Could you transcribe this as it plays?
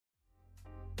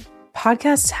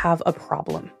Podcasts have a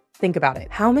problem. Think about it.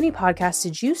 How many podcasts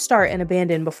did you start and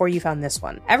abandon before you found this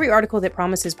one? Every article that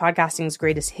promises podcasting's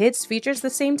greatest hits features the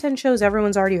same 10 shows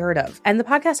everyone's already heard of. And the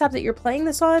podcast app that you're playing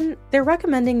this on, they're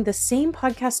recommending the same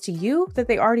podcast to you that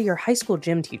they are to your high school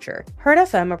gym teacher. Herd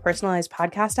FM, a personalized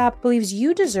podcast app, believes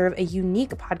you deserve a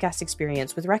unique podcast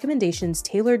experience with recommendations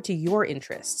tailored to your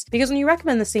interests. Because when you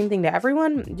recommend the same thing to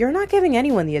everyone, you're not giving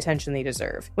anyone the attention they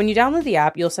deserve. When you download the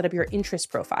app, you'll set up your interest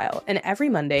profile, and every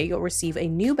Monday you'll receive a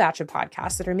new batch of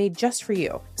podcasts that are made just for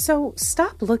you. So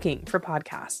stop looking for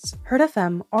podcasts. Herd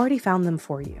FM already found them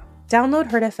for you.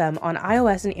 Download Herd FM on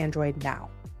iOS and Android now.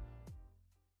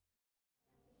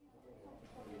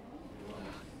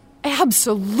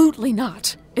 Absolutely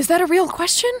not. Is that a real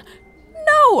question?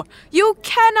 No, you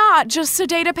cannot just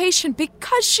sedate a patient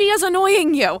because she is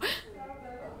annoying you.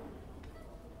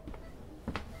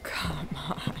 Come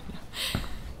on.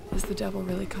 Is the devil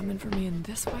really coming for me in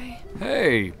this way?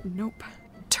 Hey. Nope.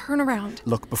 Turn around.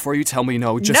 Look, before you tell me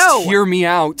no, just hear me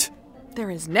out. There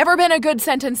has never been a good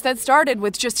sentence that started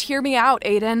with just hear me out,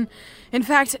 Aiden. In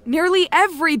fact, nearly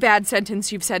every bad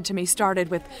sentence you've said to me started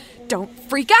with don't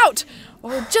freak out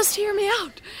or just hear me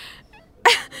out.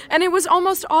 And it was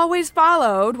almost always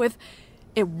followed with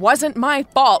it wasn't my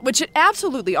fault, which it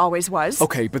absolutely always was.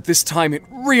 Okay, but this time it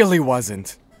really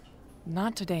wasn't.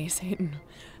 Not today, Satan.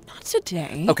 Not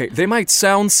today. Okay, they might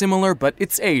sound similar, but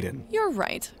it's Aiden. You're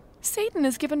right. Satan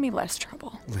has given me less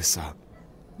trouble. Lissa.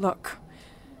 Look,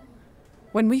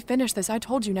 when we finished this, I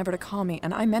told you never to call me,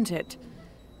 and I meant it.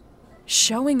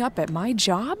 Showing up at my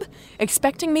job,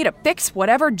 expecting me to fix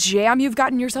whatever jam you've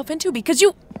gotten yourself into because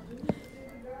you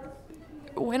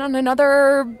went on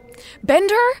another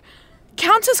bender,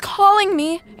 counts as calling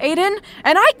me, Aiden,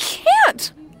 and I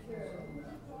can't.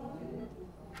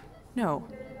 No,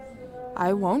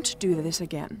 I won't do this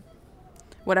again.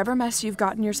 Whatever mess you've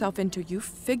gotten yourself into, you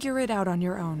figure it out on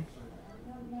your own.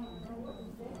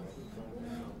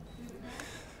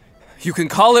 You can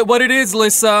call it what it is,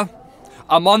 Lissa.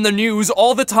 I'm on the news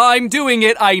all the time doing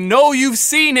it. I know you've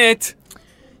seen it.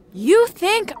 You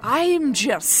think I'm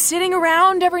just sitting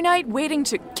around every night waiting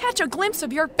to catch a glimpse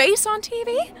of your face on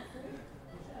TV?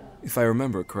 If I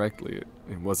remember correctly,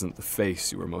 it wasn't the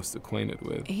face you were most acquainted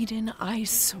with. Aiden, I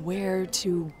swear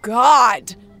to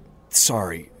God.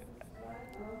 Sorry,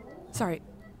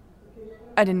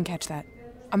 I didn't catch that.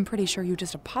 I'm pretty sure you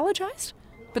just apologized.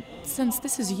 But since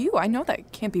this is you, I know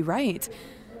that can't be right.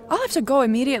 I'll have to go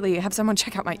immediately, have someone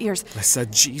check out my ears. Lissa,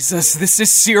 Jesus, this is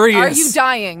serious. Are you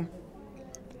dying?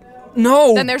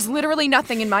 No. Then there's literally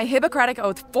nothing in my Hippocratic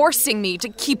oath forcing me to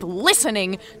keep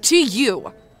listening to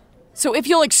you. So if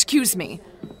you'll excuse me.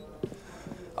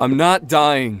 I'm not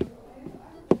dying.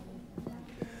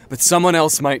 But someone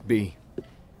else might be.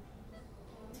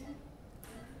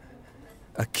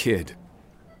 A kid.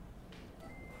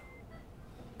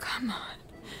 Come on.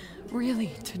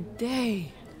 Really,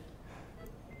 today?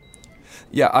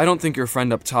 Yeah, I don't think your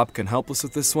friend up top can help us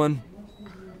with this one.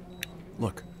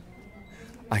 Look,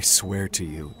 I swear to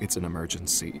you, it's an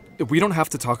emergency. We don't have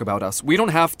to talk about us. We don't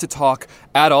have to talk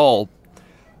at all.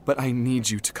 But I need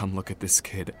you to come look at this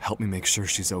kid. Help me make sure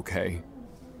she's okay.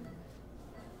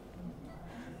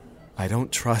 I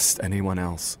don't trust anyone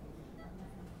else.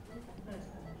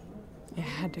 You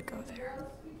had to go there.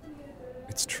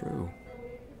 It's true.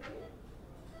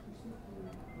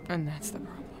 And that's the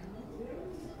problem.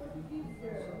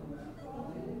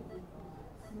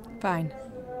 Fine.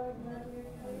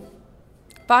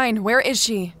 Fine, where is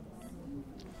she?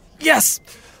 Yes!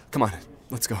 Come on,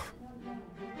 let's go.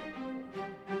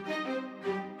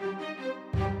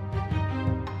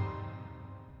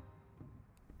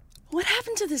 What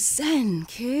happened to the Zen,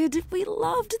 kid? We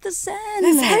loved the Zen.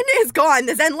 The Zen is gone.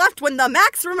 The Zen left when the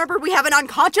Max remembered we have an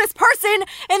unconscious person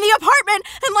in the apartment,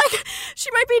 and she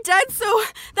might be dead, so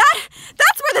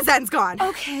that's where the Zen's gone.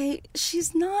 Okay,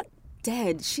 she's not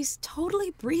dead. She's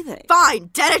totally breathing. Fine,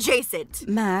 dead adjacent.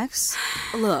 Max,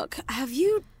 look, have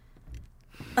you,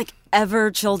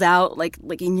 ever chilled out,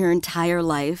 in your entire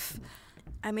life?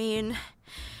 I mean,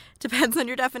 depends on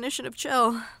your definition of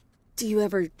chill. Do you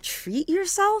ever treat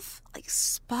yourself?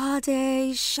 Spa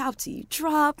day, shop till you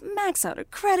drop, max out a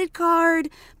credit card,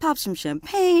 pop some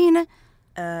champagne?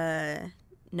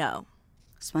 No.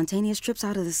 Spontaneous trips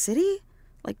out of the city?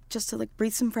 Just to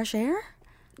breathe some fresh air?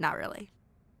 Not really.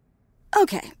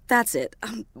 Okay, that's it.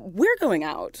 We're going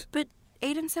out. But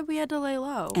Aiden said we had to lay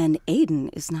low. And Aiden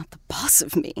is not the boss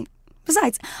of me.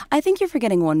 Besides, I think you're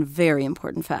forgetting one very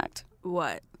important fact.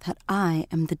 What? That I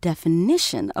am the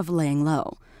definition of laying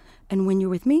low. And when you're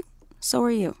with me, so are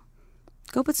you.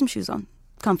 Go put some shoes on.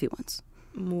 Comfy ones.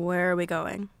 Where are we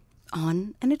going?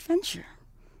 On an adventure.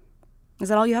 Is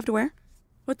that all you have to wear?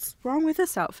 What's wrong with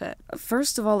this outfit?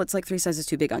 First of all, it's like 3 sizes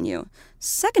too big on you.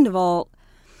 Second of all,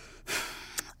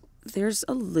 there's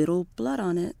a little blood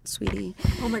on it, sweetie.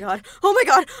 Oh my god. Oh my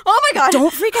god. Oh my god.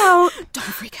 Don't freak out. Don't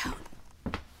freak out.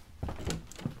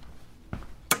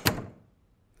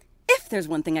 If there's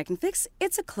one thing I can fix,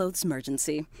 it's a clothes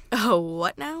emergency. Oh,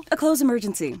 what now? A clothes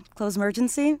emergency. Clothes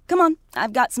emergency? Come on.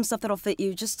 I've got some stuff that'll fit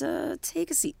you. Just take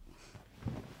a seat.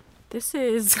 This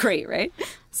is Great, right?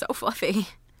 so fluffy.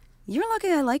 You're lucky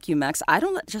I like you, Max. I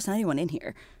don't let just anyone in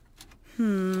here.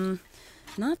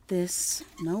 Not this.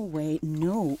 No, wait.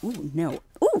 No. Ooh, no.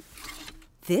 Ooh!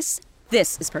 This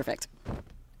is perfect.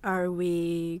 Are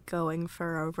we going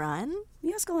for a run?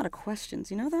 You ask a lot of questions,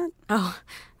 you know that? Oh,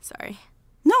 sorry.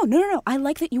 No. I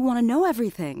like that you want to know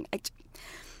everything.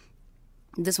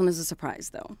 This one is a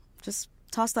surprise, though. Just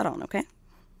toss that on, okay?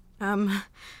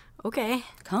 Okay.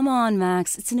 Come on,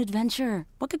 Max. It's an adventure.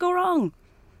 What could go wrong?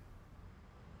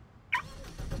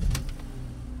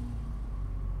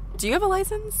 Do you have a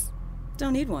license?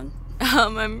 Don't need one.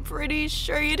 I'm pretty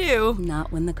sure you do.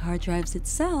 Not when the car drives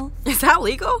itself. Is that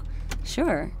legal?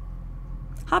 Sure.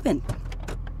 Hop in.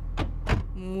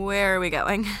 Where are we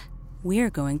going? We're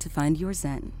going to find your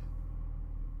Zen.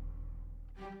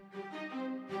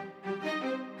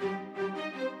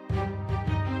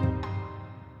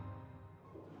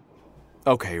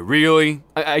 Okay, really?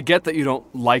 I get that you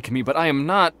don't like me, but I am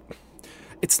not...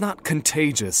 It's not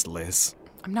contagious, Liz.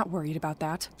 I'm not worried about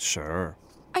that. Sure.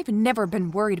 I've never been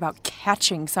worried about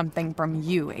catching something from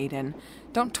you, Aiden.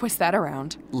 Don't twist that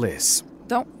around. Liz.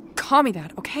 Don't call me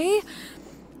that, okay?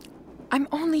 I'm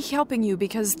only helping you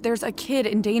because there's a kid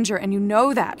in danger and you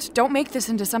know that. Don't make this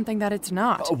into something that it's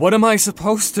not. What am I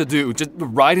supposed to do? Just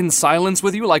ride in silence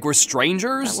with you like we're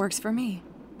strangers? That works for me.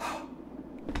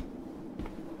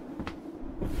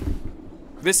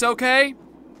 This okay?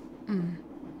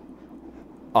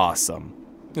 Awesome.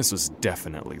 This was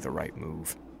definitely the right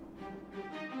move.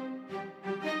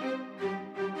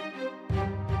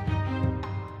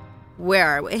 Where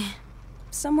are we?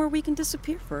 Somewhere we can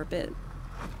disappear for a bit.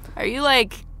 Are you,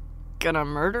 gonna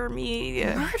murder me?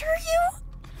 Murder you?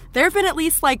 There have been at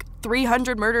least,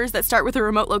 300 murders that start with a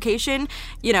remote location,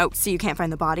 so you can't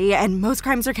find the body, and most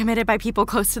crimes are committed by people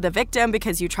close to the victim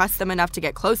because you trust them enough to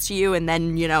get close to you and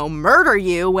then, murder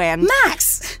you and...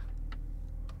 Max!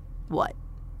 What?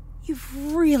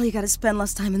 You've really got to spend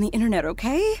less time on the internet,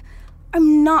 okay?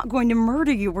 I'm not going to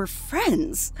murder you. We're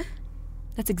friends.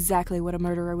 That's exactly what a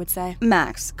murderer would say.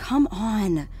 Max, come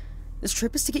on. This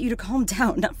trip is to get you to calm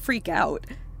down, not freak out.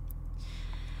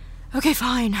 Okay,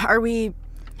 fine. Are we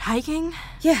hiking?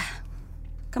 Yeah.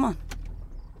 Come on.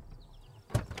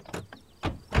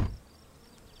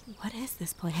 What is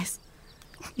this place?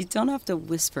 You don't have to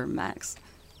whisper, Max.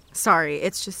 Sorry,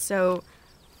 it's just so...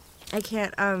 I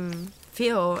can't,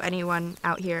 feel anyone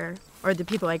out here. Or the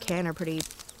people I can are pretty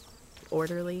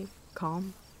orderly,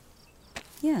 calm.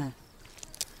 Yeah.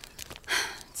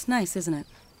 It's nice, isn't it?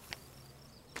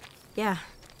 Yeah.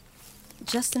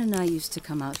 Justin and I used to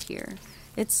come out here.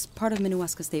 It's part of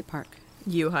Minnewaska State Park.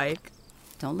 You hike?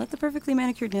 Don't let the perfectly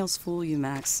manicured nails fool you,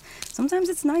 Max. Sometimes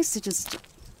it's nice to just,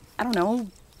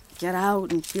 get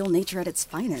out and feel nature at its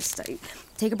finest.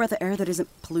 Take a breath of air that isn't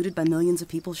polluted by millions of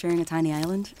people sharing a tiny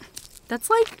island. That's,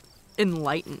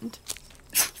 enlightened.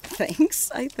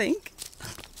 Thanks, I think.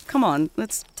 Come on,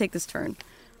 let's take this turn.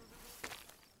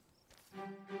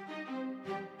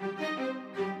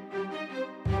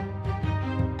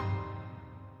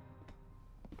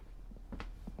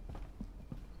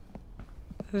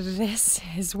 This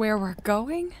is where we're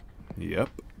going? Yep.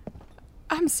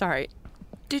 I'm sorry.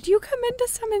 Did you come into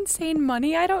some insane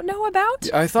money I don't know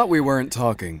about? I thought we weren't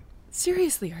talking.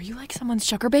 Seriously, are you like someone's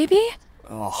sugar baby?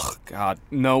 Oh, God,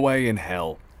 no way in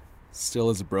hell. Still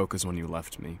as broke as when you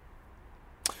left me.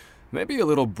 Maybe a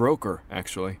little broker,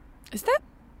 actually. Is that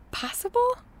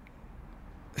possible?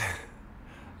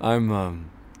 I'm,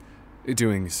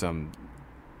 doing some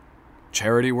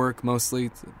charity work, mostly.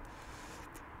 It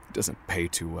doesn't pay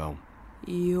too well.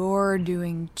 You're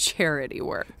doing charity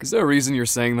work. Is there a reason you're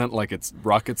saying that like it's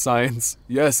rocket science?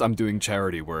 Yes, I'm doing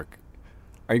charity work.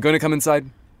 Are you going to come inside?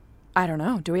 I don't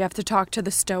know. Do we have to talk to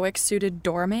the stoic-suited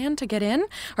doorman to get in?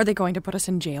 Are they going to put us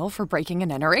in jail for breaking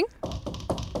and entering?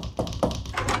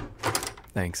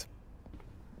 Thanks.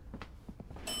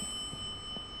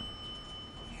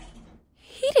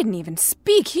 He didn't even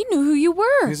speak. He knew who you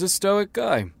were. He's a stoic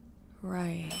guy.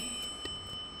 Right.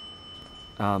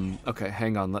 Okay,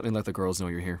 hang on. Let me let the girls know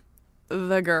you're here.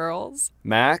 The girls?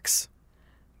 Max?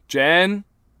 Jen?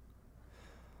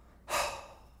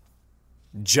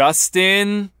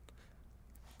 Justin?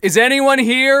 Is anyone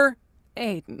here?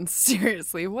 Aiden,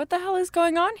 seriously, what the hell is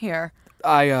going on here?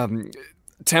 I,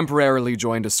 temporarily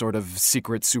joined a sort of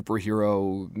secret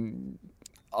superhero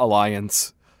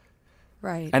alliance.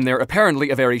 Right. And they're apparently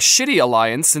a very shitty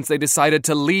alliance since they decided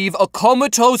to leave a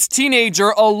comatose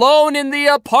teenager alone in the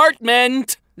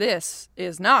apartment! This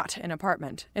is not an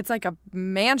apartment. It's like a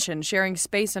mansion sharing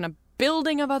space in a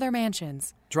building of other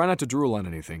mansions. Try not to drool on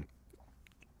anything.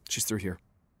 She's through here.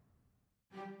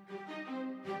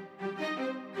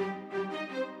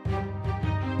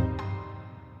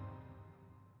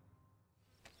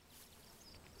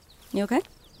 You okay?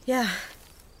 Yeah.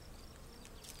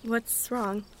 What's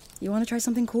wrong? You want to try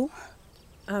something cool?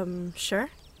 Sure.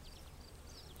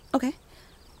 Okay.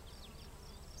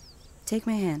 Take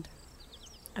my hand.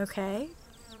 Okay.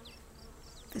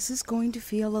 This is going to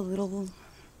feel a little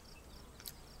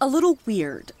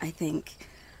weird, I think.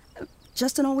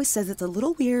 Justin always says it's a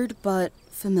little weird, but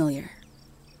familiar.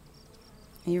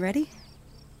 Are you ready?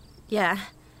 Yeah.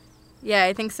 Yeah,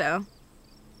 I think so.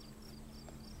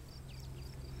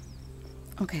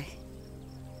 Okay.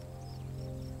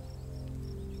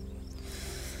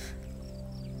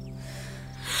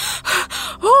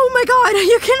 Oh my god,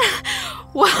 you can...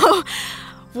 Whoa.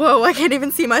 Whoa, I can't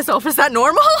even see myself. Is that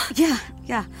normal?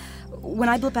 Yeah. When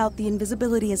I blip out, the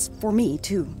invisibility is for me,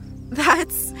 too.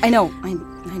 That's... I know,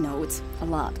 it's a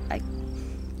lot. I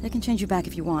can change you back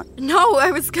if you want. No,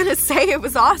 I was gonna say it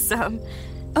was awesome.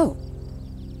 Oh.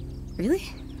 Really?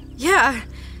 Yeah.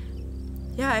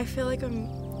 Yeah, I feel like I'm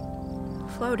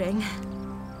floating.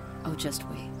 Oh, just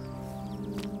wait.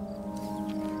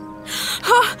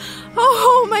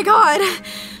 Oh my god.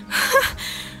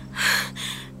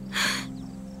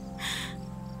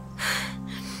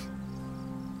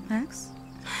 Max?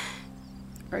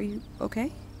 Are you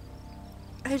okay?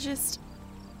 I just...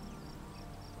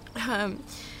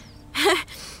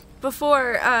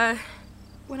 Before,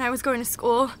 when I was going to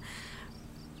school,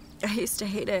 I used to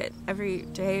hate it. Every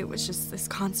day it was just this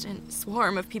constant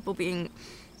swarm of people being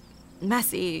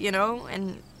messy, you know?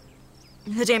 And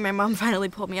the day my mom finally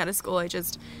pulled me out of school,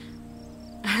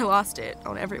 I lost it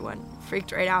on everyone.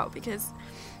 Freaked right out because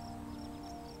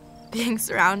being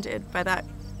surrounded by that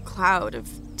cloud of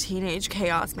teenage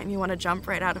chaos made me want to jump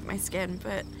right out of my skin,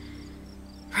 but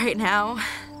right now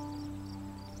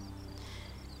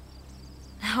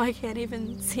I can't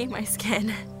even see my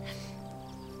skin.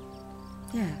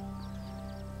 Yeah,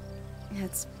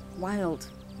 it's wild,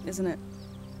 isn't it?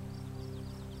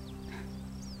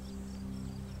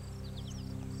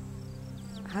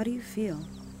 How do you feel?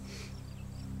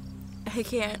 I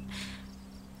can't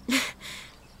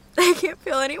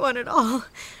feel anyone at all.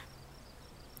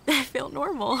 I feel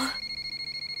normal.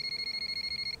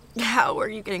 How are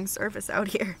you getting service out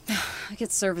here? I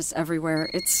get service everywhere.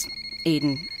 It's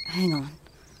Aiden. Hang on.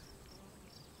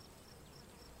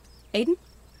 Aiden?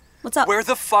 What's up? Where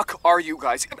the fuck are you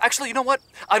guys? Actually, you know what?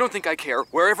 I don't think I care.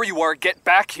 Wherever you are, get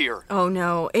back here. Oh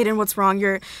no, Aiden, what's wrong?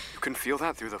 You can feel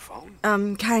that through the phone?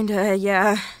 Kinda,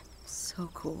 yeah. So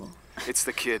cool. It's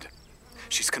the kid.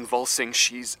 She's convulsing.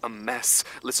 She's a mess.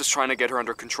 Liz is trying to get her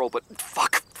under control, but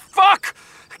fuck!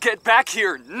 Get back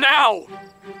here, now!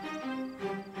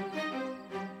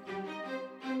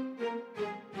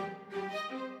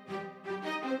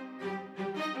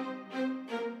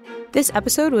 This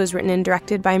episode was written and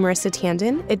directed by Marissa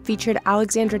Tandon. It featured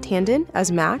Alexandra Tandon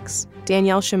as Max,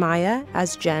 Danielle Shemaya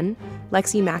as Jen,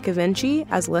 Lexi McAvinci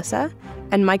as Lissa,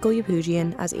 and Michael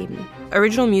Yapugian as Aiden.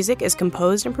 Original music is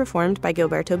composed and performed by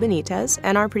Gilberto Benitez,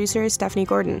 and our producer is Stephanie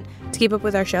Gordon. To keep up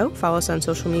with our show, follow us on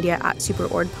social media at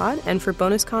SuperOrdPod, and for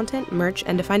bonus content, merch,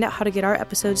 and to find out how to get our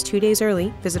episodes 2 days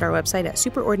early, visit our website at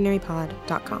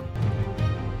superordinarypod.com.